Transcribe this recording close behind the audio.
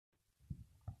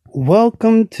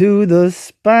Welcome to the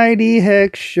Spidey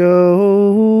Heck Show.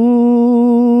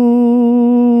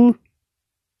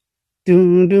 Be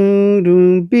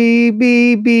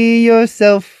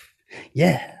yourself.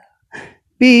 Yeah.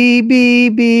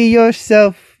 Be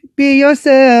yourself. Be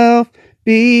yourself.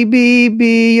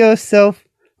 Be yourself.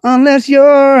 Unless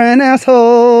you're an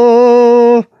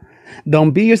asshole.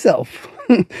 Don't be yourself.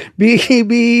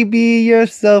 Be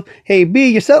yourself. Hey, be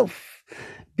yourself.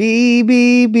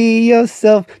 Be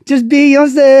yourself. Just be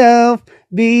yourself.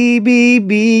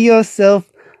 Be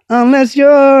yourself. Unless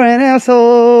you're an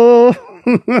asshole.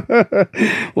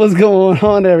 What's going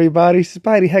on, everybody?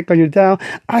 Spidey Heck on your dial.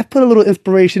 I put a little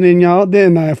inspiration in y'all,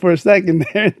 didn't I, for a second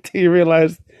there, until you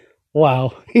realized,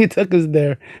 wow, he took us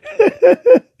there.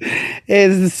 Hey,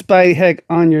 this is Spidey Heck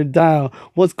on your dial.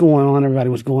 What's going on, everybody?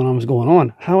 What's going on? What's going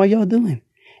on? How are y'all doing?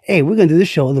 Hey, we're going to do this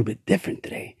show a little bit different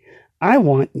today. I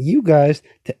want you guys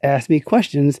to ask me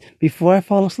questions before I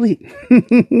fall asleep.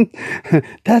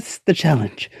 That's the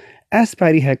challenge. Ask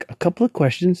Spidey Heck a couple of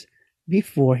questions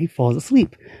before he falls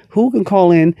asleep. Who can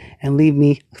call in and leave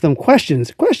me some questions?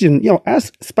 Ask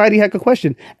Spidey Heck a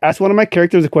question. Ask one of my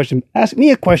characters a question. Ask me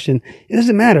a question. It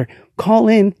doesn't matter. Call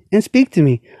in and speak to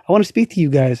me. I want to speak to you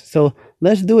guys. So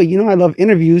let's do it. You know, I love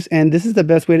interviews, and this is the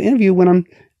best way to interview when I'm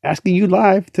asking you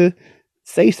live to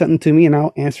say something to me, and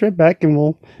I'll answer it back, and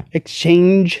we'll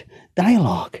exchange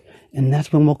dialogue. And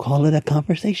that's when we'll call it a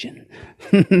conversation.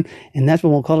 And that's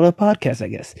when we'll call it a podcast, I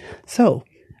guess. So,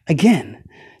 again,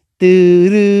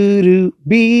 be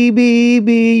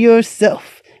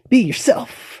yourself. Be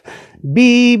yourself.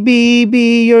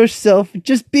 Be yourself.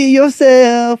 Just be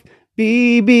yourself.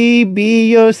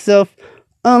 Be yourself.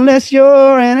 Unless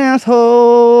you're an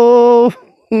asshole.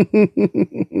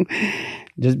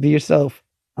 Just be yourself.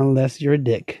 Unless you're a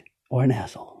dick or an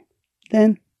asshole.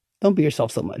 Then don't be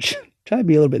yourself so much. Try to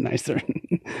be a little bit nicer.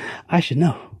 I should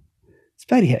know.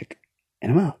 Spidey Heck.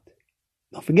 And I'm out.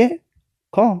 Don't forget,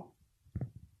 call.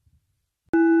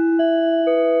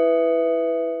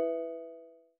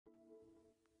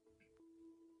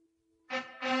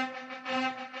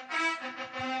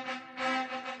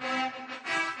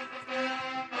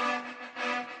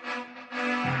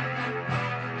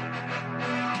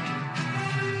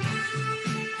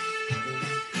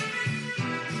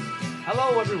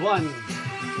 Hello, everyone.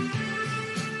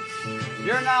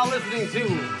 You're now listening to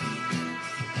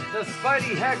the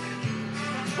Spidey Heck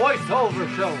voiceover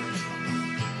show.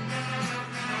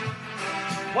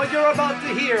 What you're about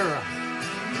to hear,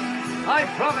 I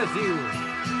promise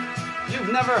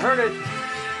you've never heard it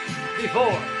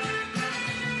before.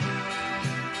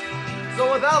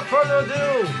 So without further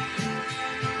ado,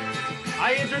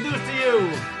 I introduce to you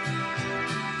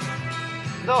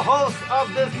the host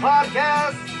of this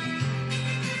podcast,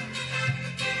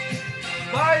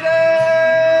 Spidey Heck!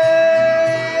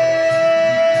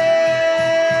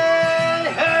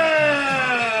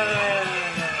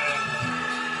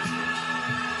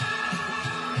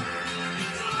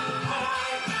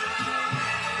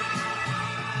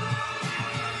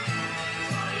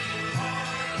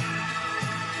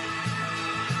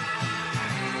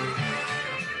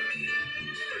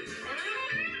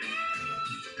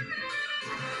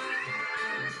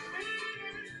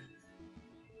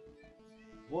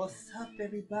 What's up,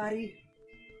 everybody?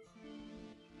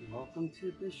 Welcome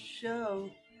to the show.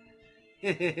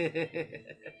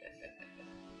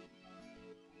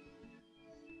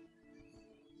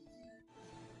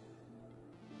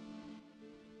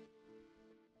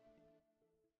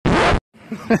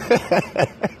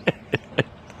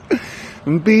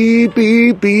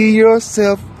 Be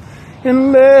yourself,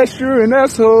 unless you're an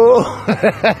asshole.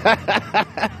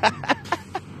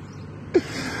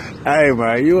 Hey,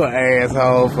 man, you an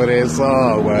asshole for that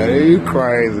song, man. You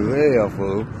crazy as hell,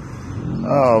 fool.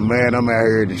 Oh, man, I'm out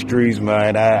here in the streets,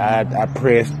 man. I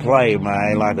pressed play,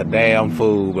 man, like a damn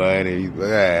fool, man.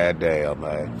 God damn,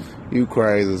 man. You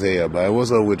crazy as hell, man.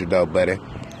 What's up with you, though, buddy?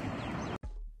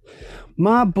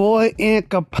 My boy An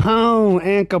Capone.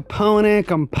 You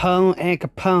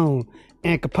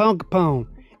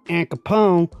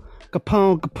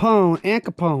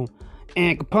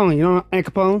know An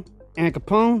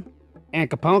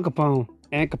Capone?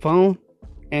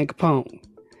 An Capone.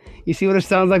 You see what it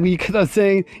sounds like when you keep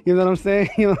saying, you know what I'm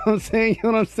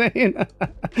saying?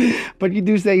 But you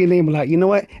do say your name a lot. You know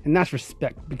what? And that's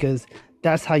respect, because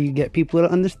that's how you get people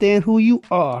to understand who you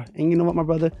are. And you know what, my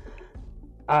brother?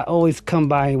 I always come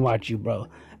by and watch you, bro.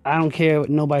 I don't care what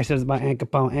nobody says about An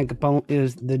Capone. An Capone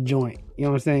is the joint. You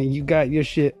know what I'm saying? You got your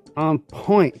shit on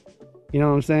point. You know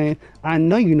what I'm saying? I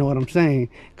know you know what I'm saying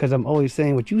because I'm always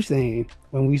saying what you saying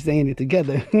when we saying it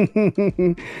together.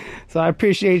 So I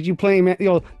appreciate you playing, man.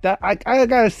 Yo, that I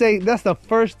gotta say that's the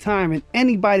first time and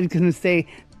anybody can say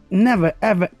never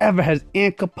ever ever has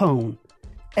Aunt Capone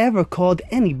ever called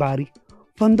anybody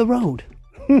from the road.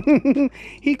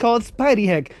 He called Spidey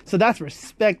heck. So that's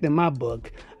respect in my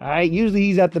book. All right. Usually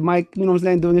he's at the mic, you know what I'm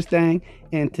saying, doing his thing.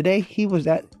 And today he was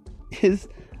at his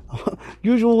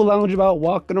usual lounge about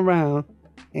walking around,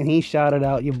 and he shouted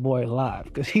out your boy live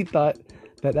because he thought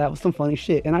that was some funny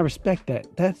shit. And I respect that.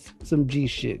 That's some G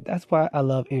shit. That's why I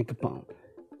love Aunt Capone.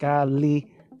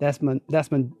 Golly, that's my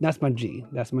G.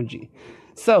 That's my G.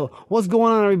 So what's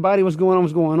going on, everybody? What's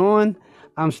going on?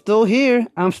 I'm still here.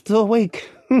 I'm still awake.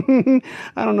 I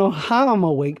don't know how I'm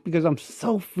awake because I'm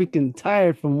so freaking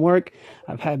tired from work.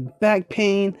 I've had back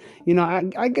pain. You know,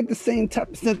 I get the same type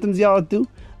of symptoms y'all do.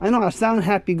 I know I sound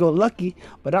happy-go-lucky,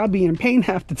 but I'll be in pain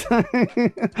half the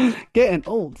time. Getting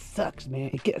old sucks, man.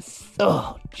 It gets,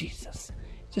 oh, Jesus.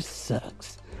 It just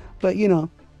sucks. But, you know,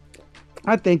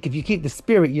 I think if you keep the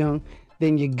spirit young,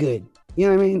 then you're good. You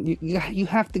know what I mean? You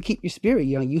have to keep your spirit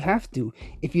young. You have to.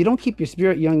 If you don't keep your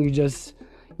spirit young, you just,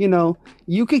 you know,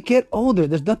 you could get older.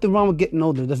 There's nothing wrong with getting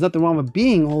older. There's nothing wrong with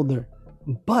being older.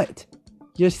 But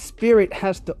your spirit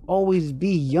has to always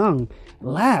be young.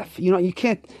 Laugh. You know, you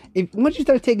can't, once you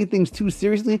start taking things too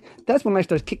seriously, that's when life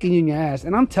starts kicking you in your ass.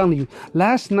 And I'm telling you,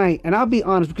 last night, and I'll be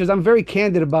honest because I'm very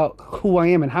candid about who I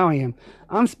am and how I am.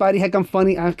 I'm Spidey heck, I'm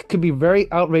funny. I could be very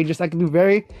outrageous. I could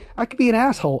be an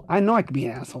asshole. I know I could be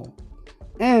an asshole.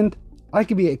 And I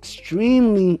could be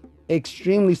extremely,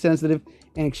 extremely sensitive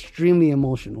and extremely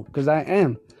emotional because I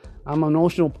am. I'm an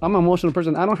emotional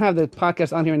person. I don't have the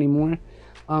podcast on here anymore.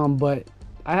 But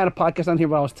I had a podcast on here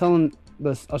where I was telling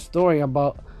a story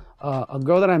about a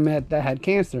girl that I met that had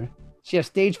cancer. She has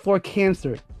stage 4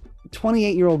 cancer,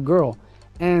 28-year-old girl.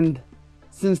 And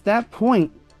since that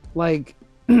point, like,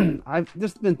 I've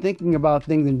just been thinking about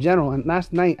things in general. And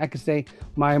last night, I could say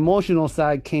my emotional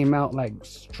side came out like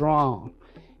strong.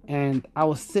 And I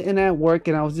was sitting at work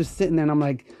and I was just sitting there and I'm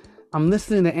like, I'm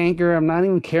listening to Anchor. I'm not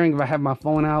even caring if I have my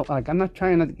phone out. Like, I'm not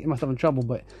trying not to get myself in trouble,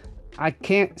 but I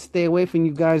can't stay away from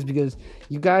you guys because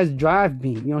you guys drive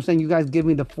me. You know what I'm saying? You guys give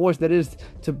me the force that is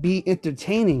to be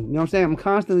entertaining. You know what I'm saying? I'm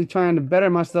constantly trying to better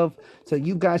myself so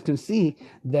you guys can see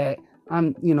that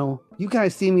I'm, you know, you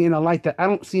guys see me in a light that I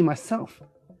don't see myself.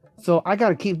 So I got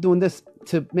to keep doing this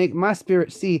to make my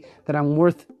spirit see that I'm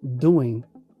worth doing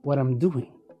what I'm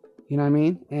doing. You know what I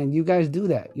mean? And you guys do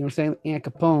that. You know what I'm saying? Aunt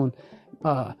Capone,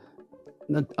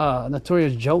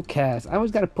 Notorious Joke Cast. I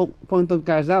always got to point those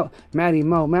guys out. Matty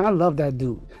Mo, man, I love that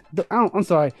dude. I'm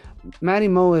sorry. Matty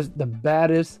Mo is the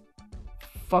baddest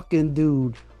fucking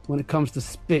dude when it comes to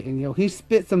spitting. You know, he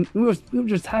spit some. We were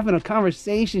just having a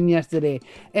conversation yesterday,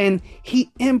 and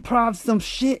he improv some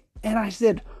shit, and I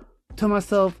said to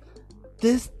myself,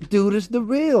 this dude is the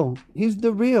real. He's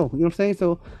the real. You know what I'm saying?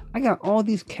 So I got all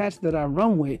these cats that I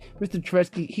run with. Mr.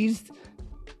 Tresky, he's,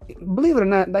 believe it or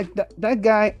not, like that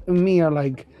guy and me are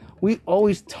like, we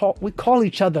always talk. We call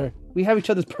each other. We have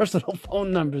each other's personal phone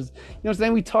numbers. You know what I'm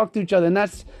saying? We talk to each other, and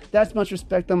that's much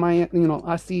respect on my, you know,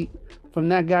 I see from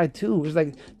that guy too. It's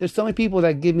like there's so many people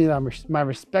that give me my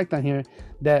respect on here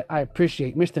that I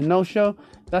appreciate. Mr. No Show,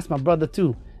 that's my brother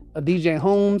too. DJ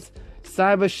Holmes,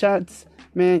 Cyber Shots.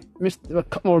 Man,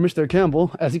 Mr.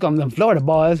 Campbell, as he calls them, Florida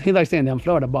boys. He likes saying them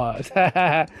Florida boys.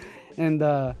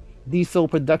 And D-Soul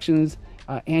Productions,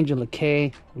 Angela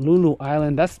K, Lulu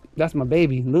Island. That's my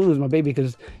baby. Lulu's my baby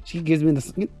because she gives me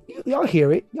the. Y'all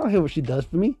hear it. Y'all hear what she does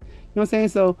for me. You know what I'm saying?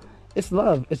 So it's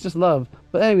love. It's just love.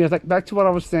 But anyways, like back to what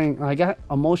I was saying. I got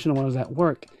emotional when I was at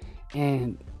work,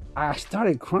 and I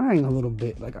started crying a little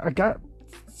bit. Like I got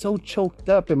so choked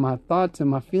up in my thoughts and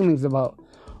my feelings about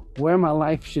where my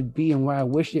life should be and where I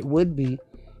wish it would be.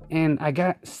 And I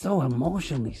got so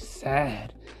emotionally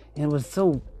sad. And it was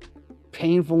so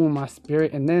painful in my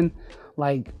spirit. And then,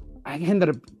 like, I ended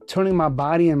up turning my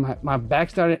body and my back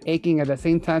started aching at the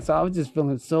same time. So I was just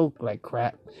feeling so, like,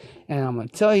 crap. And I'm going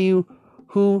to tell you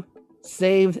who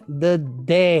saved the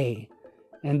day.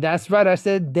 And that's right, I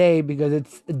said day because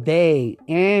it's day.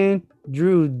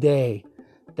 Andrew Day.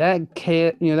 That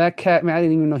cat, man, I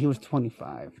didn't even know he was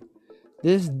 25.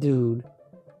 This dude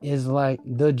is like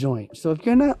the joint. So if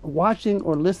you're not watching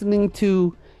or listening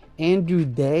to Andrew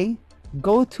Day,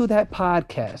 go to that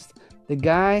podcast. The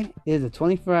guy is a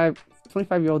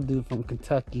 25-year-old dude from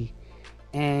Kentucky,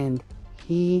 and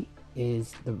he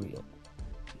is the real.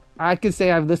 I could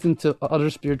say I've listened to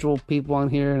other spiritual people on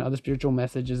here and other spiritual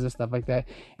messages and stuff like that.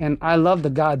 And I love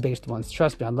the God-based ones.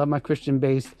 Trust me, I love my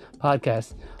Christian-based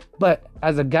podcasts. But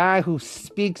as a guy who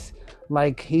speaks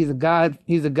like he's a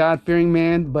God-fearing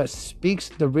man, but speaks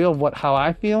the real how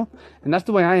I feel, and that's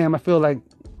the way I am. I feel like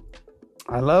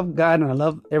I love God and I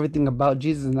love everything about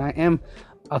Jesus, and I am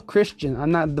a Christian.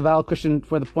 I'm not a devout Christian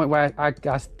for the point where I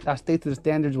stay to the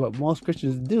standards of what most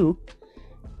Christians do,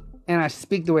 and I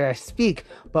speak the way I speak,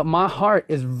 but my heart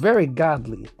is very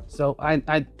godly. So I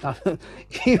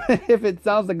even if it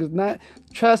sounds like it's not,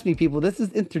 trust me, people, this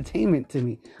is entertainment to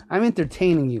me. I'm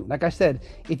entertaining you. Like I said,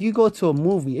 if you go to a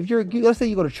movie, let's say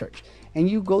you go to church and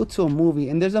you go to a movie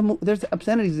and there's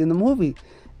obscenities in the movie,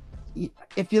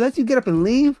 if you let you get up and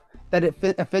leave, that it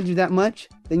offends you that much,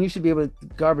 then you should be able to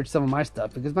garbage some of my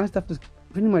stuff, because my stuff is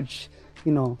pretty much,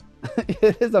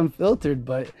 it is unfiltered,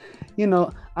 but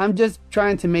I'm just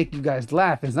trying to make you guys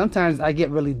laugh. And sometimes I get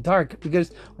really dark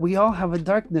because we all have a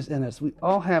darkness in us. We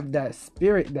all have that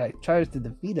spirit that tries to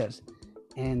defeat us,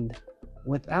 and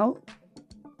without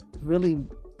really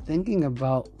thinking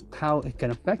about how it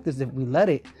can affect us if we let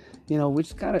it, we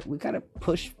gotta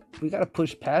push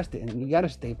past it, and you gotta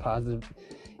stay positive.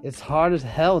 It's hard as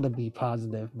hell to be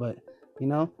positive, but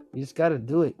you just gotta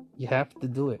do it. You have to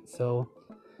do it. So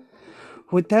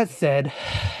with that said,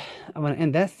 I'm gonna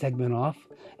end that segment off.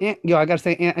 And I gotta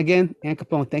say again, Ant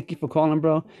Capone, thank you for calling,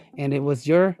 bro. And it was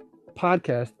your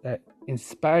podcast that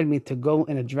inspired me to go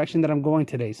in a direction that I'm going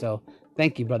today. So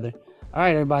thank you, brother. All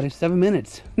right, everybody, 7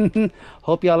 minutes.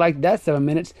 Hope y'all like that 7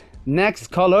 minutes. Next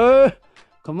caller,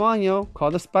 come on, yo, call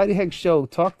the Spidey Heck Show.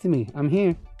 Talk to me. I'm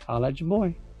here. I'll let your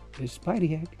boy. It's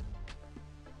Spidey Heck.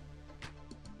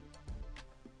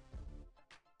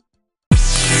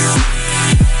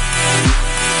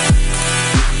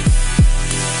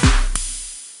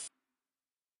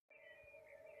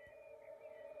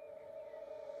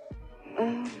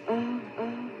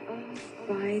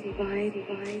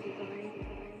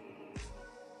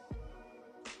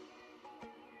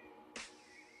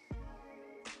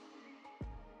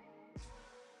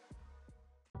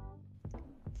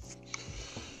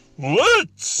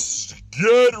 Let's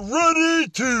get ready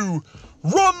to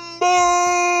rumble!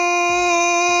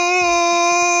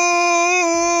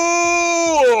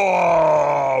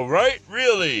 Right?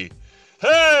 Really?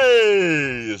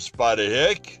 Hey, Spidey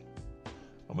Heck.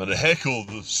 I'm gonna heckle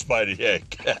the Spidey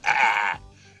Heck.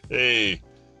 Hey,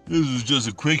 this is just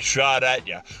a quick shot at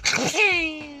ya.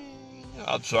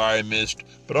 I'm sorry I missed,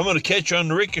 but I'm gonna catch you on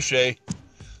the ricochet.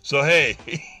 So hey,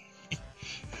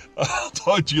 I'll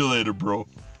talk to you later, bro.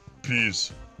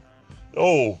 Peace.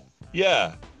 Oh,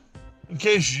 yeah. In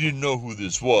case you didn't know who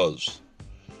this was,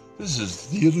 this is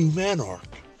the Illumanarch,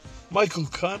 Michael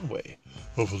Conway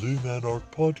of Illumanarch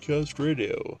Podcast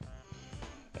Radio.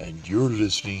 And you're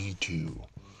listening to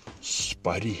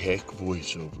Spidey Heck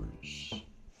Voiceovers.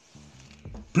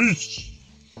 Peace.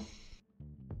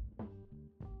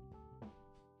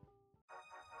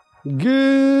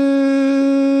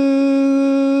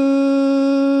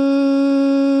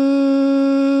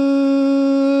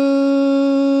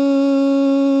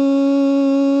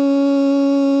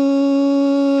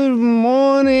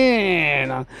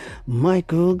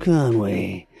 Michael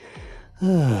Conway.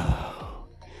 Oh,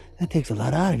 that takes a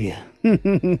lot out of you.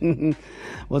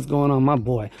 What's going on, my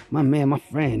boy, my man, my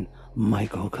friend,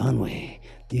 Michael Conway,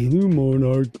 the new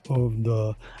monarch of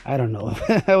the... I don't know.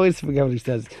 I always forget what he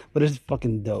says, but it's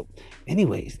fucking dope.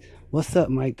 Anyways, what's up,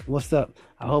 Mike? What's up?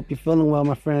 I hope you're feeling well,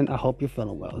 my friend. I hope you're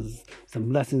feeling well. There's some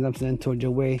blessings I'm sending towards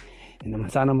your way. And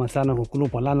masana, hukulu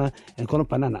palana, and kono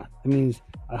panana. That means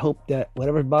I hope that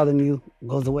whatever's bothering you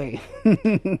goes away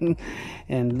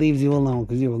and leaves you alone,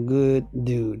 because you're a good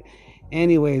dude.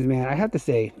 Anyways, man, I have to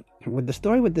say, with the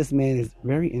story with this man is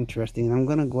very interesting, and I'm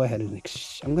gonna go ahead and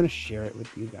I'm gonna share it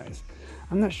with you guys.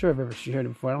 I'm not sure if I've ever shared it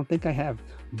before. I don't think I have.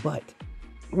 But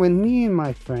when me and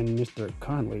my friend Mr.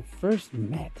 Conway first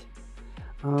met,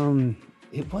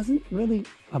 it wasn't really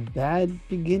a bad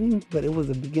beginning, but it was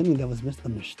a beginning that was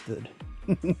misunderstood.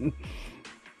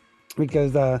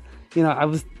 Because I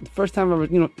was the first time I was,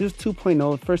 it was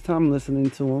 2.0, first time listening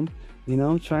to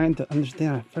him, trying to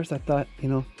understand. At first I thought,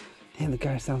 damn, the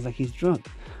guy sounds like he's drunk,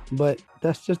 but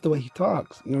that's just the way he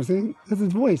talks. You know what I'm saying? That's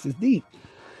his voice. It's deep.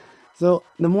 So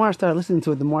the more I started listening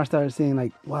to it, the more I started saying,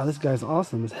 like, wow, this guy's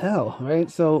awesome as hell, right?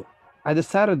 So I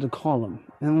decided to call him,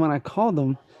 and when I called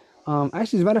him,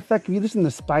 actually, as a matter of fact, if you listen to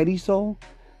Spidey Soul,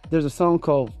 there's a song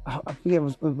called, I forget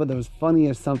whether it was Funny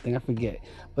or something, I forget,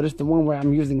 but it's the one where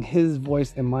I'm using his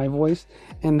voice and my voice,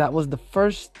 and that was the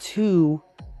first two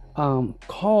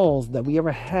calls that we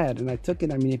ever had, and I took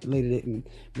it, I manipulated it and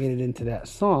made it into that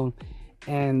song.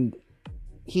 And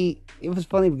it was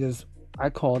funny because I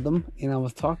called him and I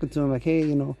was talking to him like,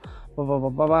 hey, blah, blah, blah,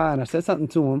 blah, blah, and I said something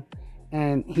to him,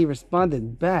 and he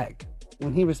responded back.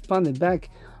 When he responded back,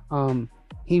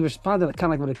 he responded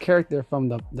kind of like with a character from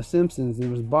the Simpsons, and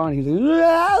it was Barney. He was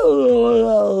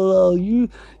like,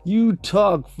 you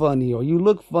talk funny, or you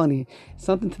look funny,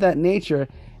 something to that nature.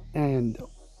 And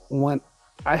when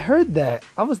I heard that,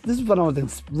 this is when I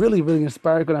was really, really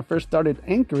inspired when I first started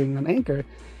anchoring on Anchor,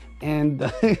 and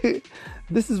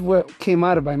this is what came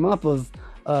out of my mouth was,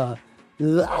 and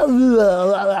I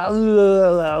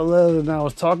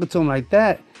was talking to him like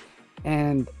that,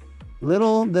 and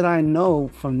little did I know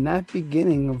from that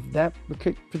beginning of that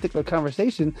particular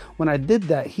conversation, when I did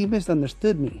that, he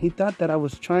misunderstood me. He thought that I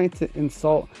was trying to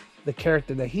insult the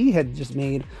character that he had just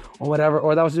made or whatever,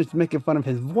 or that was just making fun of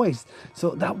his voice.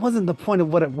 So that wasn't the point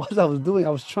of what it was I was doing. I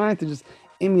was trying to just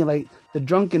emulate the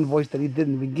drunken voice that he did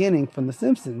in the beginning from The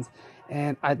Simpsons.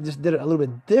 And I just did it a little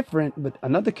bit different, but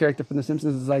another character from The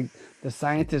Simpsons is like the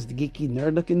scientist, geeky,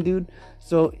 nerd-looking dude.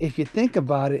 So if you think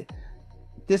about it,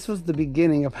 this was the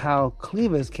beginning of how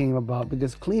Clevis came about,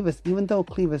 because Clevis, even though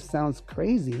Clevis sounds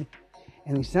crazy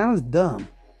and he sounds dumb,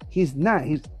 he's not.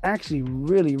 He's actually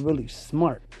really, really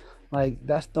smart. Like,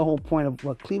 that's the whole point of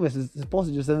what Clevis is supposed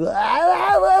to just say. Clevis,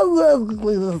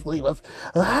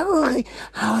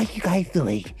 how are you guys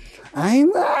doing? I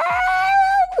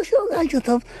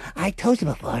told you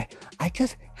before, I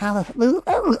just have a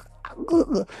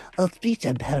speech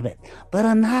impediment, but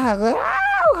I'm not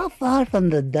how far from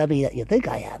the dummy that you think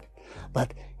I am.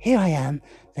 But here I am,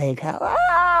 saying hello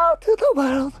to the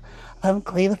world. I'm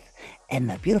Clevis, and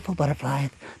the beautiful butterflies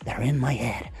that are in my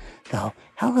head. So,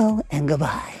 hello and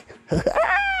goodbye.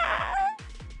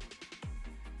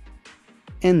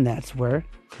 And that's where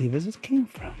Clevis came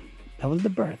from. That was the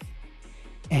birth.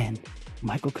 And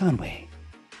Michael Conway,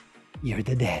 you're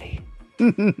the daddy.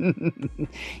 You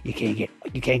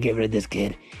can't get rid of this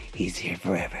kid. He's here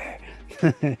forever.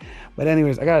 But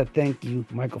anyways, I gotta thank you,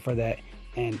 Michael, for that.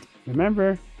 And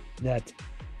remember that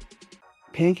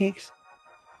pancakes,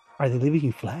 are they leaving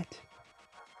you flat?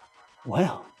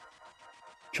 Well,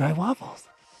 try waffles.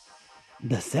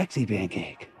 The sexy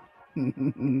pancake.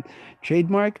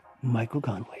 Trademark Michael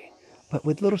Conway, but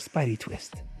with little Spidey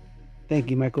twist.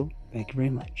 Thank you, Michael. Thank you very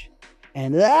much.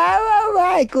 And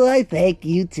Michael, I thank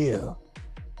you too,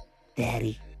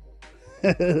 Daddy.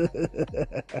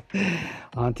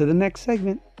 On to the next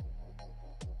segment.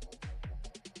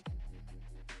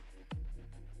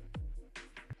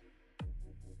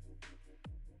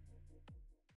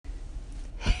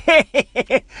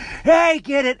 I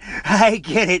get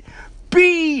it.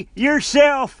 Be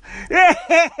yourself.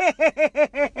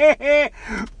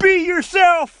 Be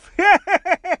yourself.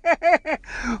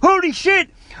 Holy shit,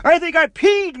 I think I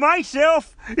peed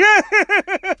myself.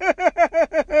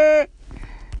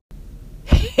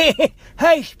 Hey,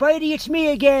 Spidey, it's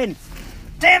me again.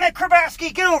 Damn it,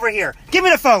 Krabowski, get over here. Give me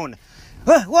the phone.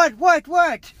 What?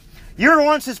 You're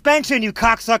on suspension, you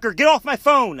cocksucker. Get off my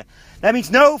phone. That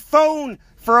means no phone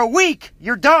for a week.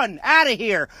 You're done. Out of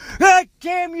here. Ah,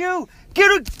 damn you. Get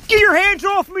your hands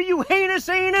off me, you heinous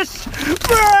anus.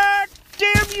 Ah,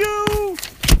 damn you.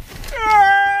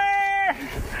 Ah,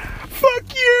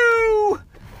 fuck you.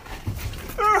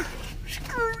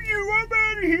 Screw you. I'm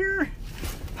out of here.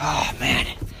 Oh, man.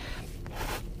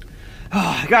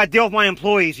 Oh, I gotta deal with my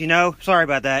employees, Sorry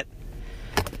about that.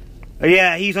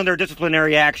 Yeah, he's under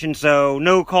disciplinary action, so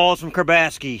no calls from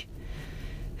Krabowski.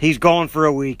 He's gone for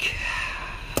a week.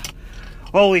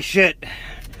 Holy shit.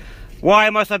 Why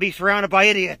must I be surrounded by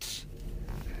idiots?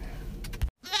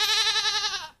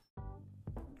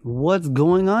 What's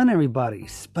going on, everybody?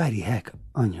 Spidey Heck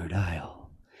on your dial.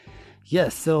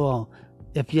 Yes, so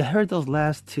if you heard those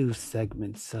last two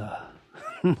segments,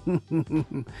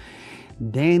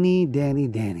 Danny.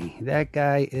 That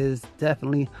guy is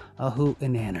definitely a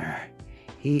hootenanner.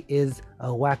 He is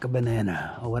a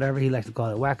whack-a-banana, or whatever he likes to call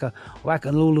it.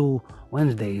 Whack-a-Lulu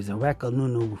Wednesdays, or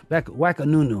Whack-a-Nunu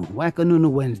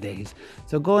Wednesdays.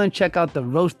 So go and check out the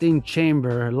Roasting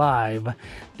Chamber live.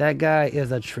 That guy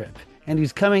is a trip. And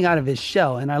he's coming out of his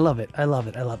shell, and I love it.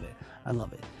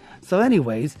 So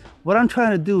anyways, what I'm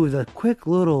trying to do is a quick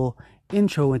little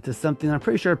intro into something. I'm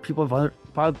pretty sure other people have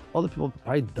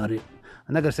probably done it.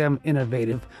 I'm not gonna say I'm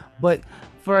innovative, but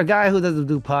for a guy who doesn't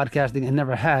do podcasting and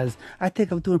never has, I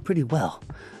think I'm doing pretty well.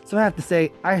 So I have to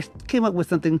say, I came up with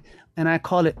something and I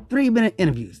call it 3-minute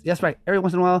interviews. That's right, every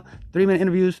once in a while, 3-minute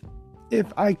interviews.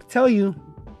 If I tell you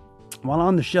while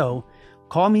on the show,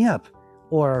 call me up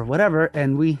or whatever,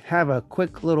 and we have a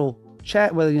quick little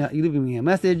chat, whether you leave me a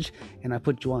message and I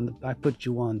put you on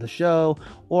the show,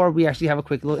 or we actually have a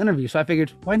quick little interview. So I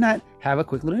figured, why not have a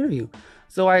quick little interview?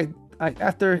 So I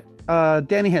after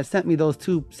Danny had sent me those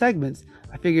 2 segments,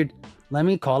 I figured, let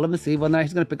me call him and see whether or not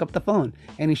he's going to pick up the phone.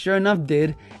 And he sure enough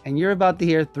did. And you're about to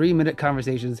hear 3-minute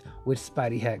conversations with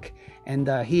Spidey Heck. And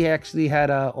he actually had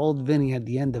old Vinny at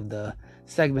the end of the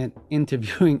segment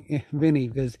interviewing Vinny,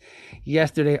 because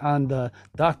yesterday on the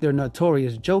Dr.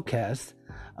 Notorious Joe cast,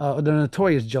 the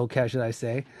Notorious Joe cast, should I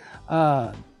say,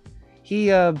 he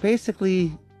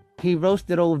basically, he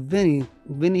roasted old Vinny.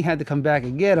 Vinny had to come back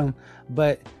and get him,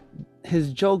 but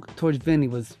his joke towards Vinny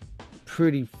was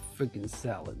pretty freaking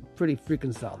solid,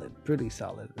 pretty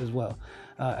solid as well.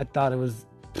 I thought it was,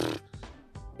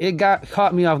 it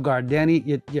caught me off guard.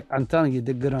 Danny, I'm telling you, you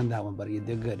did good on that one, buddy. You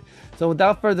did good. So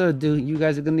without further ado, you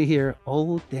guys are going to hear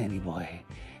old Danny boy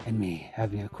and me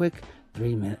having a quick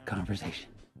 3-minute conversation.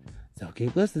 So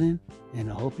keep listening,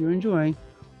 and I hope you're enjoying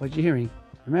what you're hearing.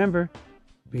 Remember,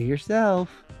 be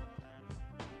yourself.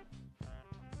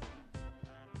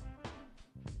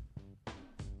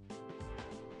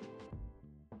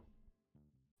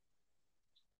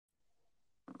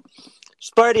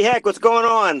 Spidey Heck, what's going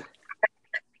on?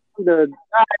 The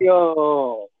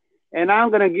Dio, and I'm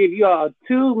gonna give you a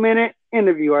 2-minute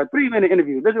interview or a 3-minute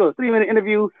interview. This is a 3-minute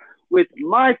interview with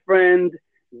my friend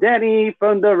Danny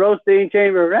from the Roasting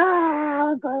Chamber.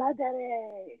 Uncle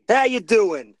Danny. How you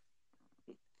doing?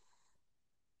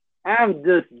 I'm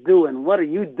just doing. What are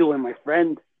you doing, my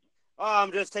friend? Oh,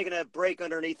 I'm just taking a break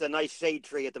underneath a nice shade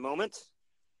tree at the moment.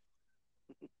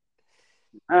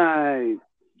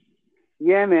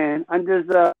 Yeah, man. I'm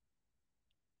just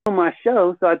on my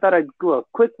show, so I thought I'd do a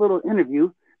quick little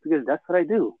interview because that's what I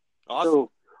do. Awesome.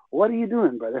 So, what are you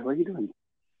doing, brother? What are you doing?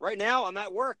 Right now, I'm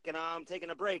at work and I'm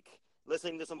taking a break,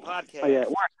 listening to some podcasts. Oh, yeah, at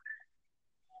work.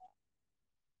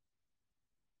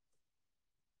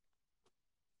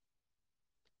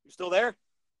 You still there?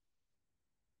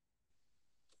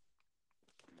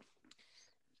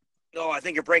 Oh, I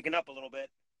think you're breaking up a little bit.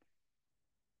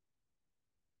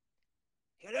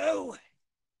 Hello?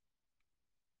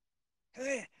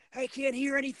 Hey, I can't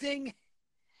hear anything.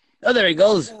 Oh, there he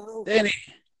goes. Hello? Danny,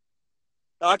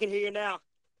 Oh, I can hear you now.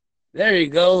 there you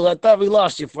go. I thought we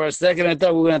lost you for a second. I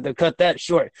thought we were going to have to cut that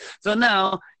short. So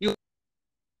now,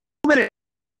 2-minute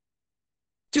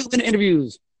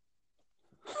interviews.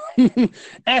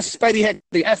 Ask Spidey Heck,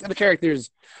 ask the characters.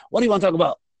 What do you want to talk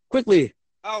about? Quickly.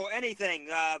 Oh, anything.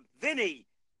 Vinny.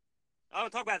 I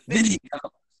want to talk about Vinny. Vinny.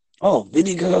 Oh,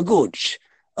 Vinny Gagagooch.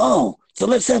 Oh, so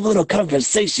let's have a little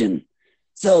conversation.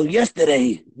 So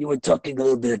yesterday, you were talking a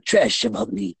little bit of trash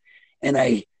about me, and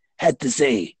I had to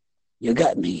say, you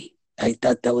got me. I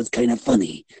thought that was kind of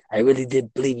funny. I really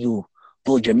did believe you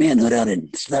pulled your manhood out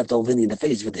and slapped old Vinny in the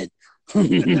face with it.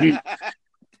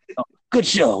 Good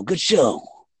show, good show.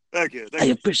 Thank you. I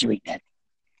appreciate that.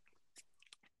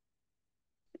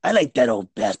 I like that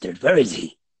old bastard. Where is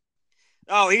he?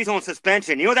 Oh, he's on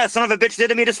suspension. You know what that son of a bitch did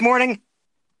to me this morning?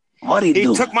 What did he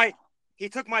do? He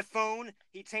took my phone.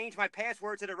 He changed my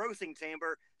password to the roasting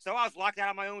chamber, so I was locked out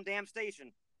of my own damn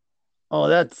station. Oh,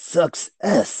 that sucks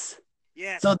ass.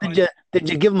 Yeah. So did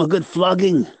you give him a good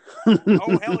flogging?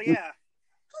 Oh, hell yeah.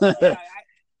 Yeah,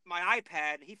 my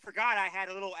iPad, he forgot I had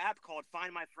a little app called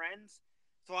Find My Friends.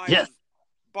 So I was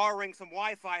borrowing some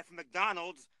Wi-Fi from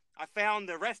McDonald's. I found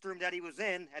the restroom that he was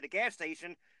in at a gas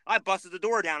station. I busted the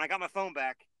door down. I got my phone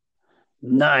back.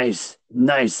 Nice.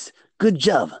 Good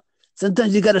job.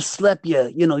 Sometimes you gotta slap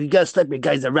you gotta slap your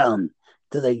guys around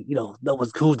till they, know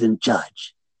who's in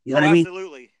charge. You know what I mean?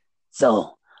 Absolutely.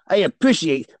 So I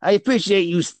appreciate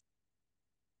you.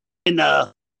 And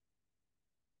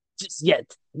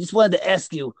just wanted to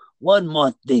ask you one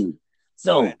more thing.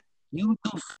 So you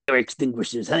do fire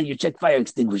extinguishers, huh? You check fire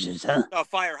extinguishers, huh? Oh,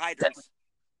 fire hydrants.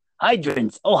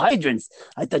 Hydrants. Oh, hydrants.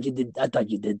 I thought you did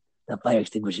the fire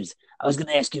extinguishers. I was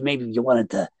gonna ask you maybe you wanted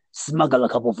to smuggle a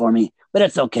couple for me, but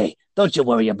it's okay. Don't you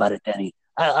worry about it, Danny.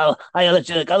 I'll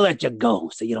let you go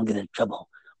so you don't get in trouble.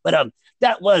 But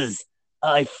that was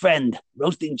my friend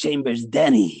Roasting Chambers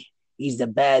Danny. He's a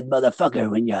bad motherfucker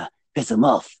when you piss him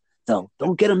off. So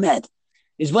don't get him mad.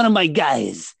 He's one of my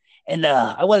guys. And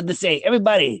I wanted to say,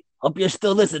 everybody, hope you're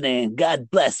still listening. God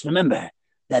bless. Remember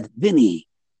that Vinny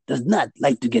does not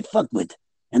like to get fucked with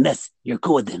unless you're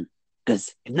cool with him.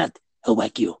 Because if not, he'll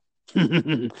whack you.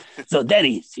 So,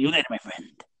 Danny, see you later, my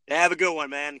friend. Yeah, have a good one,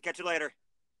 man. Catch you later.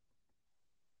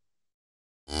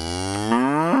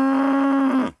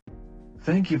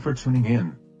 Thank you for tuning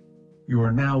in. You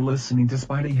are now listening to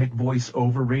Spidey Heck Voice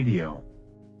Over Radio.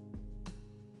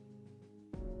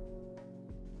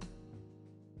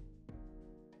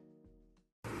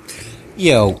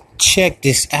 Yo, check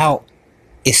this out.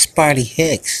 It's Spidey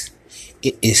Hex.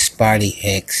 It is Spidey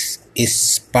Hex.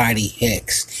 It's Spidey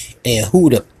Hex. And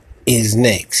who the is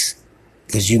next?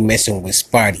 Because you messing with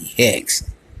Spidey Hex.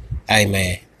 Hey,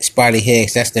 man. Spidey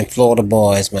Hex, that's them Florida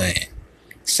boys, man.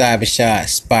 Cybershot,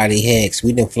 Spidey Hex.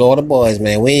 We them Florida boys,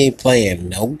 man. We ain't playing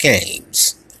no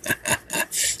games.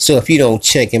 So if you don't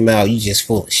check him out, you just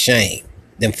full of shame.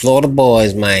 Them Florida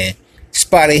boys, man.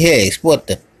 Spidey Hex, what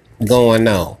the going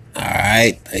on?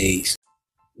 Alright, peace.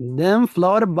 Them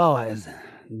Florida boys.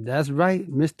 That's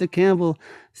right, Mr. Campbell.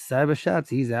 Cyber Shots,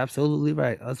 he's absolutely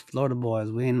right. Us Florida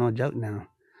boys, we ain't no joke now.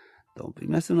 Don't be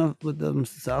messing up with them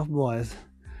South boys.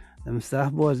 Them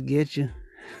South boys get you.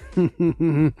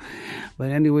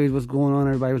 But anyways, what's going on,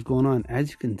 everybody? What's going on?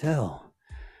 As you can tell,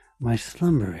 my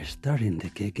slumber is starting to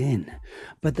kick in.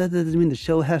 But that doesn't mean the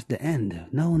show has to end.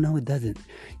 No, it doesn't.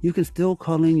 You can still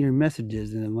call in your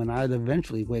messages, and when I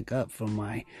eventually wake up from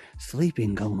my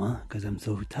sleeping coma, because I'm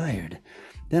so tired,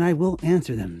 then I will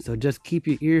answer them. So just keep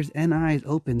your ears and eyes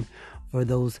open for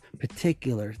those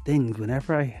particular things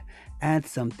whenever I add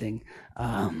something.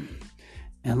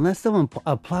 Unless someone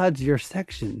applauds your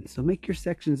section. So make your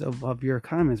sections of your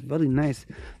comments really nice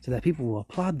so that people will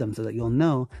applaud them, so that you'll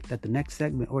know that the next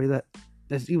segment, or that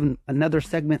there's even another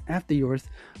segment after yours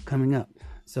coming up.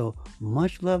 So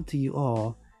much love to you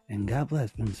all, and God bless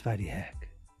from Spidey Hack.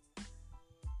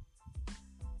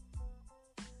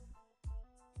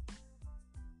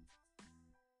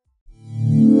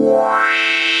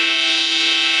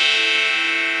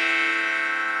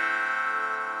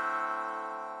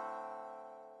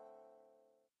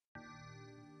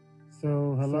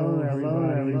 So hello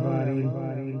everybody.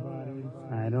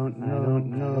 I don't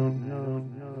know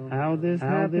how this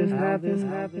happened,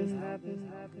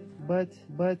 but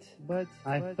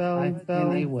I fell in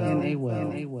a well.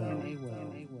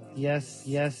 Yes,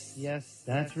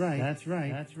 that's right.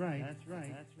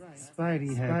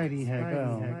 Spidey had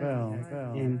fell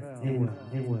in a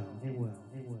well.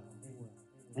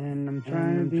 And I'm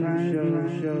trying to do a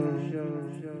show,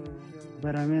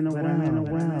 but I'm in a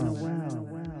well.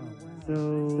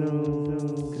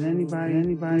 So can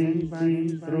anybody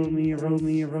please throw me a rope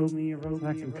so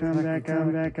I can come back out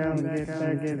and get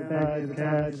back in the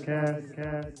podcast,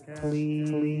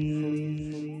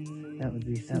 please. That would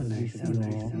be so nice of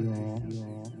you all.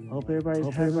 Hope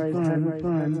everybody's having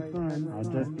fun. I'll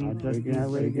just be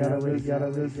really got this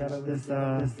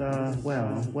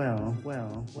well,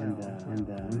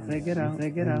 and say get out.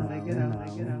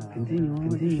 Continue on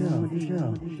with the show.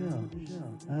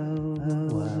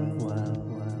 Oh, well.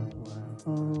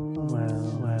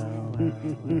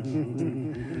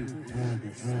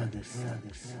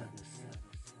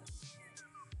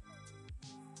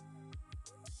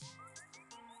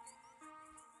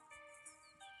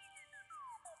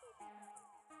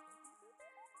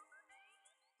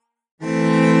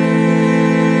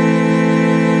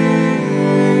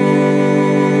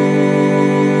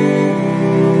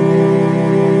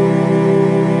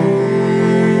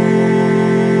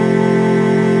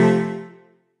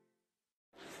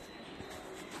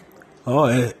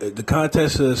 Oh, the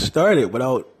contest has started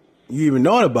without you even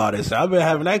knowing about it. So I've been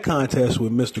having that contest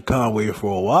with Mr. Conway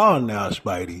for a while now,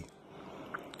 Spidey.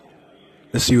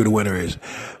 Let's see who the winner is.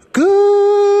 Good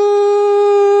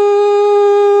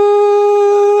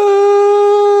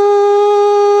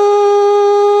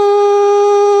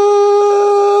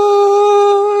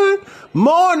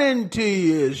morning to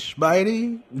you,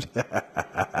 Spidey.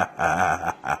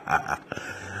 I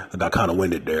got kind of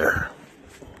winded there.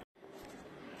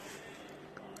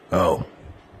 Oh,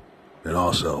 and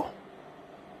also,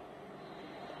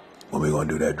 when we gonna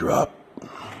do that drop?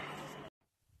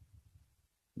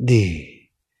 The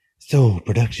Soul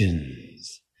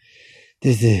Productions.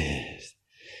 This is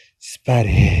Spidey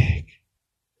Hack,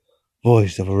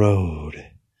 voice of a road,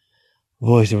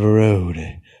 lost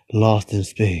in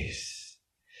space.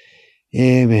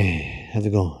 Yeah, man, how's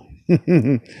it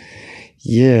going?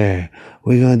 Yeah,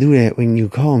 we're gonna do that when you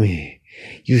call me.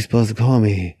 You supposed to call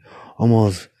me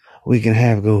almost a week and a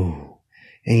half ago,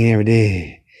 and you never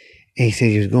did. And you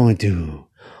said you was going to.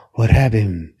 What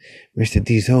happened, Mr.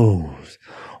 These Hoes?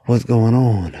 What's going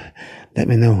on? Let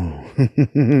me know.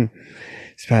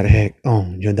 Spidey Hack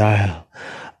on your dial.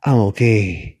 I'm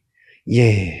okay.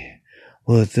 Yeah.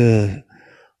 What's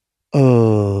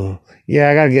yeah,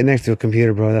 I gotta get next to a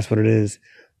computer, bro. That's what it is.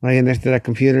 When I get next to that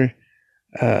computer,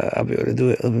 I'll be able to do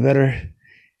it a little bit better,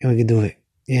 and we can do it.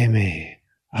 Yeah, man.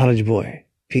 Holla at your boy.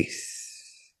 Peace.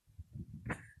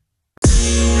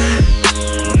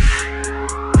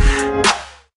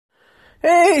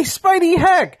 Hey, Spidey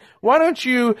Hack, why don't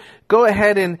you go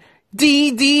ahead and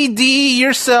DDD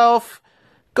yourself?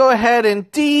 Go ahead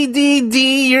and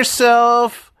DDD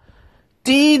yourself.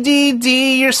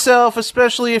 DDD yourself,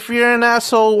 especially if you're an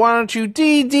asshole. Why don't you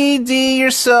DDD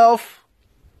yourself?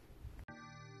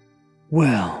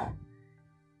 Well,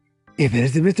 if it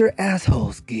isn't Mr.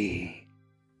 Assholeski,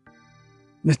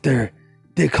 Mr.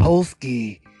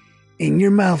 Dickholski, in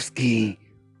your mouth ski,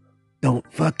 don't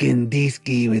fucking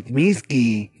D-ski with me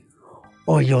ski,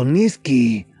 or you'll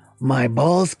knee-ski my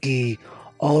ball ski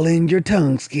all in your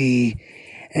tongue ski,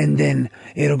 and then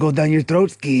it'll go down your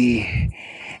throat ski,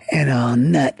 and I'll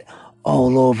nut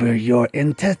all over your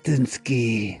intestines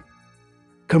ski.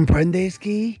 Comprende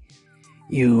ski?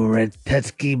 You red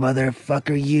Tetsky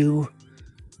motherfucker, you.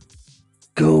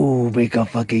 Go make a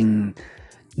fucking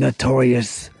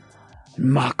notorious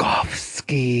mock-off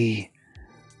ski.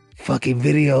 Fucking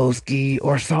video ski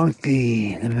or song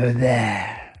ski.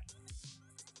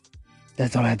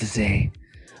 That's all I have to say.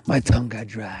 My tongue got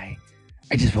dry.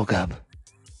 I just woke up.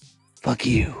 Fuck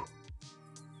you.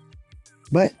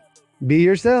 But be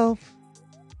yourself.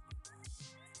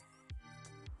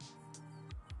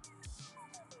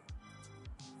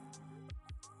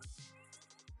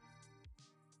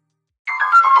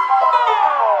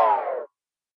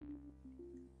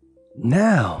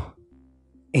 Now,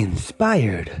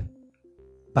 inspired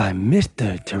by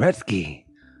Mr. Turetsky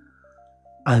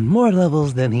on more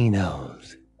levels than he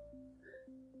knows,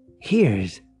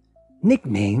 here's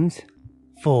nicknames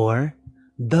for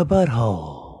the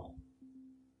butthole.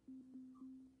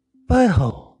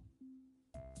 Butthole,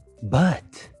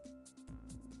 butt,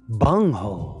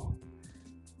 bunghole,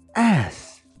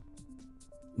 ass,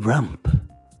 rump,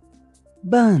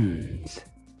 buns,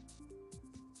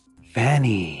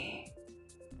 fanny,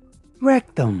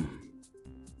 rectum,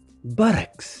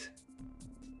 buttocks,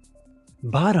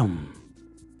 bottom,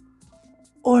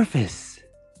 orifice,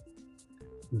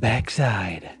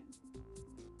 backside,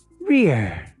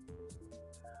 rear,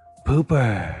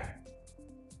 pooper,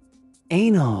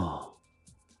 anal,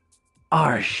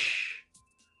 arsh,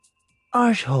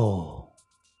 arshhole,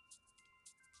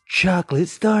 chocolate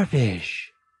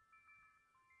starfish,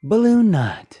 balloon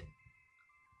knot,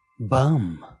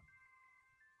 bum,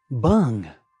 bung,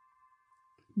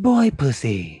 boy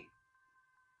pussy,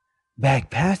 back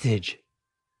passage,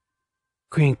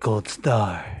 crinkled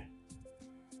star,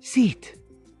 seat,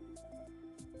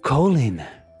 colon,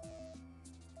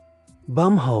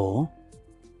 bumhole,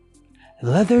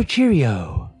 leather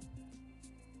Cheerio,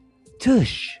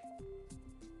 tush,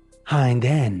 hind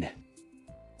end,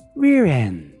 rear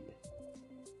end,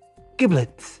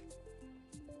 giblets,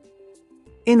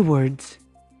 inwards,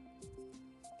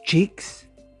 cheeks,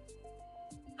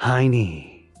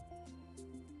 hiney,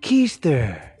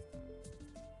 keister,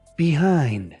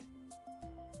 behind,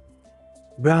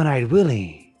 brown-eyed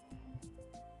Willie,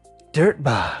 dirt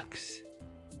box,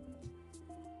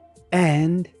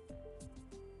 and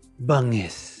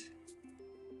bungus.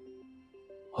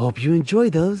 Hope you enjoy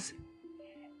those,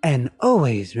 and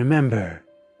always remember,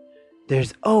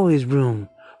 there's always room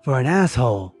for an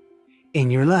asshole in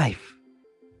your life,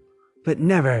 but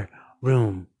never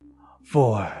room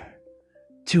for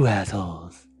two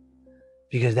assholes,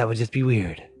 because that would just be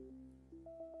weird.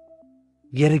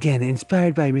 Yet again,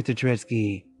 inspired by Mr.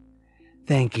 Turetsky,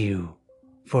 thank you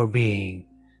for being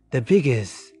the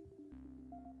biggest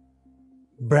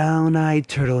brown-eyed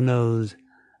turtle nose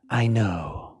I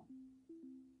know.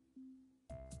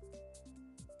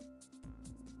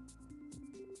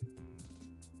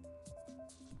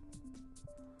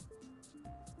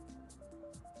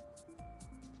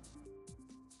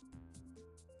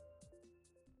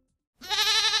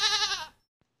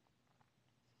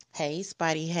 Hey,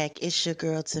 Spidey Heck, it's your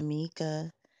girl Tamika.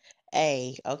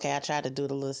 Hey, okay, I tried to do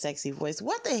the little sexy voice.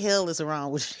 What the hell is wrong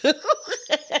with you?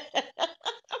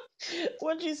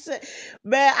 What'd you say?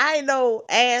 Man, I ain't know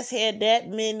ass had that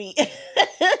many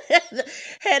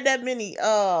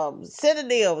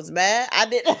synonyms, man. I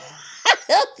didn't.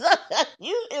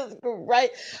 You is right.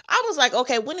 I was like,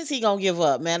 okay, when is he gonna give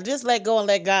up, man? Just let go and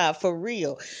let God for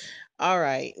real. All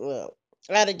right, well,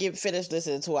 I had to get finished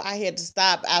listening to it. I had to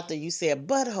stop after you said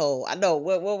butthole. I know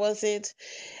what was it?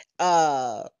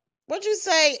 What'd you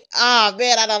say? Ah,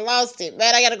 man, I done lost it.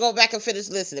 Man, I gotta go back and finish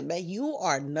listening. Man, you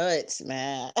are nuts,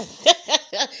 man.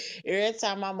 Every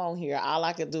time I'm on here, all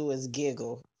I can do is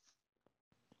giggle.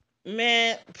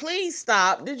 Man, please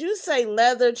stop. Did you say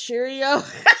leather Cheerio? What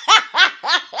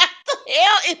the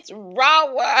hell is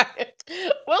wrong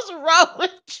with? What's wrong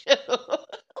with you?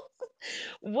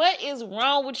 What is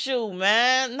wrong with you,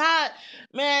 man? Not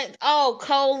man. Oh,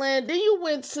 colon. Then you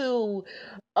went to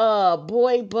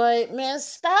boy butt. Man,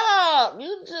 stop.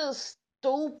 You just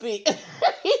stupid.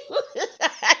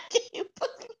 I can't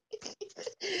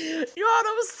believe- You know what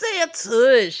I'm saying?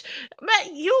 Tush.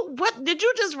 Man, what did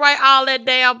you just write all that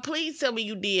down? Please tell me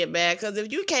you did, man. Because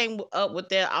if you came up with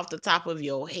that off the top of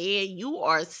your head, you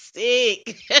are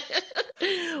sick.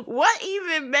 What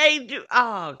even made you?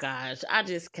 Oh gosh, I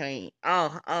just can't.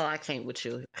 I can't with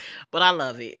you. But I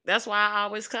love it. That's why I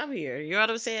always come here. You know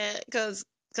what I'm saying? Because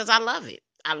I love it.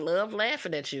 I love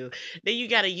laughing at you. Then you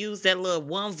got to use that little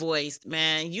one voice,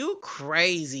 man. You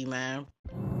crazy, man.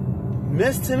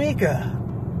 Miss Tamika,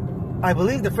 I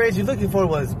believe the phrase you're looking for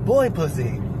was boy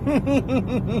pussy.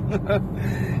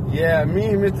 Yeah, me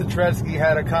and Mr. Tredsky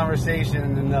had a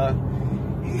conversation,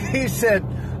 and he said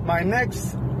my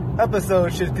next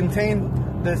episode should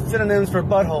contain the synonyms for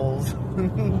buttholes.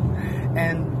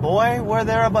 And boy, were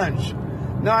there a bunch.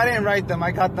 No, I didn't write them.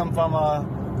 I got them from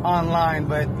online,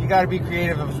 but you got to be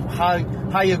creative of how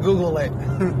you Google it.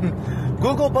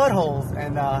 Google buttholes,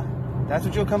 and that's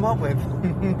what you'll come up with.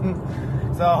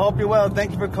 So I hope you're well.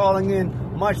 Thank you for calling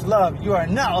in. Much love. You are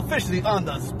now officially on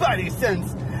the Spidey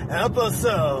Sense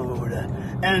episode.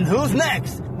 And who's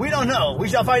next? We don't know. We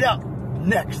shall find out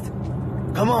next.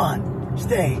 Come on,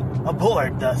 stay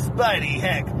aboard the Spidey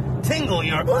Heck. Tingle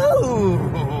your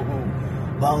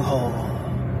bunghole.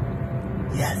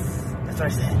 Yes, that's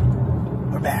what I said.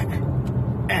 We're back.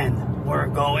 And we're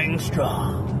going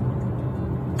strong.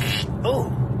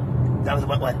 Oh, that was a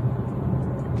wet one.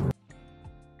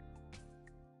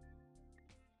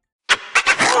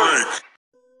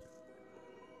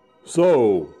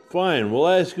 So, fine, we'll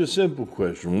ask a simple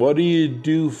question. What do you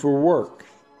do for work?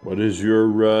 What is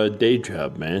your day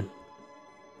job, man?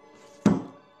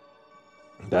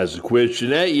 That's a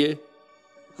question at you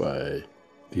by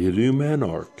the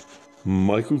Illumanarch,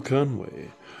 Michael Conway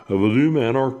of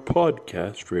Illumanarch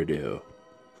Podcast Radio.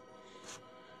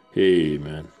 Hey,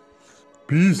 man.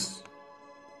 Peace.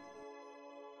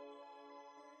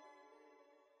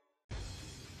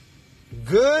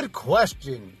 Good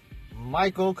question,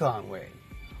 Michael Conway.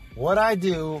 What I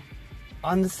do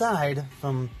on the side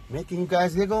from making you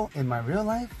guys giggle in my real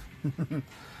life?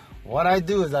 What I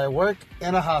do is I work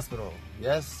in a hospital.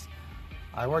 Yes,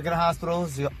 I work in a hospital.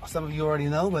 Some of you already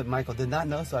know, but Michael did not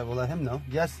know, so I will let him know.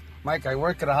 Yes, Mike, I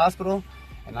work at a hospital,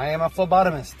 and I am a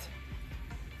phlebotomist.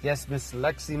 Yes, Miss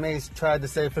Lexi Mace tried to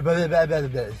say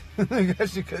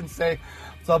because she couldn't say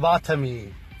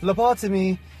phlebotomy.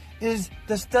 Phlebotomy is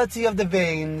the study of the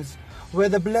veins where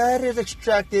the blood is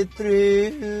extracted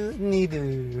through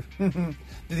needle. Through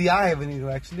the eye of a needle,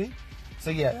 actually. So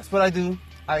yeah, that's what I do.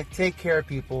 I take care of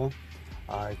people.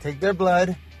 I take their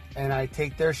blood, and I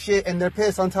take their shit and their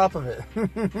piss on top of it.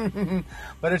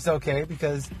 But it's okay,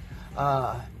 because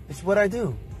it's what I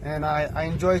do. And I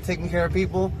enjoy taking care of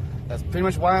people. That's pretty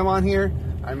much why I'm on here.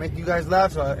 I make you guys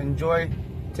laugh, so I enjoy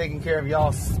taking care of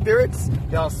y'all's spirits,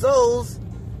 y'all's souls,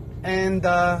 and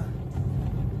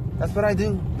that's what I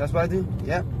do. That's what I do.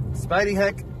 Yep. Spidey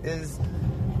Heck is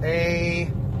a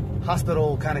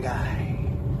hospital kind of guy.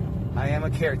 I am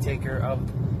a caretaker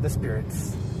of the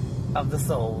spirits, of the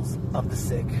souls, of the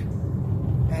sick,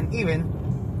 and even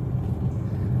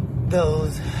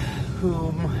those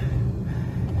whom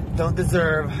don't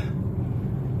deserve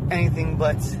anything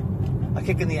but a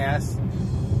kick in the ass,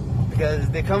 because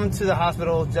they come to the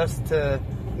hospital just to,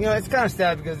 it's kind of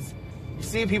sad, because you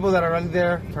see people that are really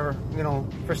there for,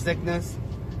 for sickness.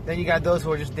 Then you got those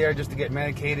who are just there just to get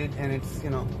medicated, and it's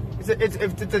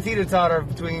a teeter-totter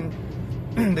between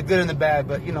the good and the bad,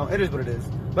 but it is what it is.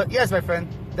 But yes, my friend,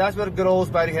 that's what a good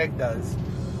old Spidey Heck does.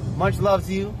 Much love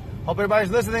to you. Hope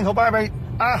everybody's listening.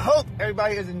 I hope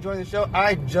everybody is enjoying the show.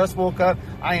 I just woke up.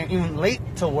 I am even late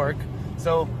to work,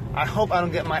 so I hope I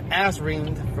don't get my ass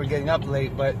reamed for getting up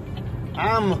late, but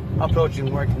I'm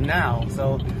approaching work now,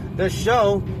 so the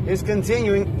show is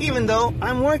continuing even though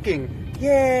I'm working.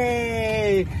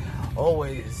 Yay!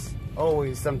 Always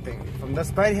something from the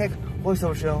Spidey Heck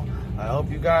voiceover show. I hope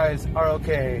you guys are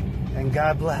okay, and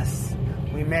God bless.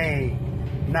 We may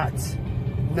not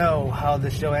know how the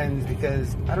show ends,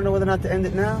 because I don't know whether or not to end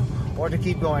it now or to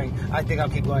keep going. I think I'll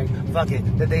keep going. Fuck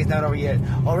it, the day's not over yet.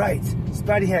 Alright,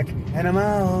 Spidey Heck, and I'm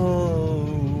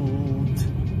out.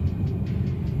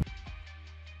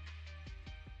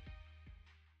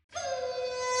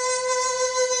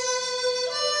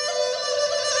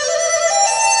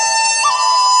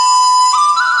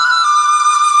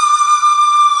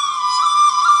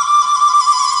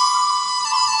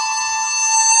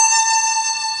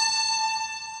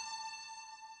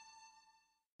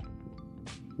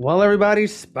 Well, everybody,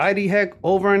 Spidey Heck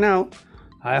over and out.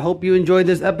 I hope you enjoyed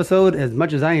this episode as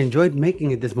much as I enjoyed making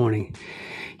it this morning.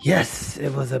 Yes,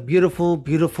 it was a beautiful,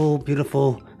 beautiful,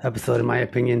 beautiful episode in my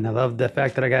opinion. I love the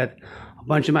fact that I got a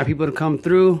bunch of my people to come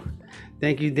through.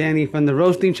 Thank you, Danny from the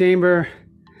Roasting Chamber.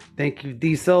 Thank you,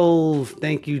 D Souls.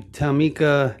 Thank you,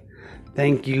 Tamika.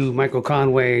 Thank you, Michael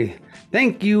Conway.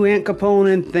 Thank you, Aunt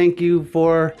Capone. And thank you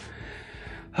for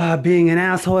being an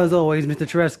asshole as always, Mr.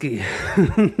 Tereski.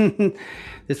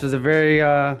 This was a very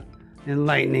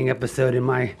enlightening episode in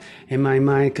my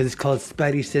mind because it's called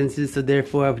Spidey Senses. So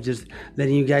therefore, I was just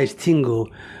letting you guys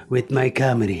tingle with my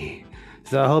comedy.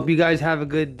 So I hope you guys have a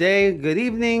good day, good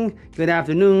evening, good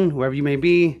afternoon, wherever you may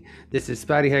be. This is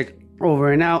Spidey Heck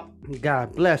over and out.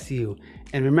 God bless you.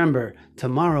 And remember,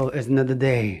 tomorrow is another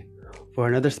day for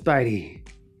another Spidey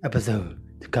episode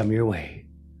to come your way.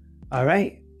 All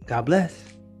right? God bless.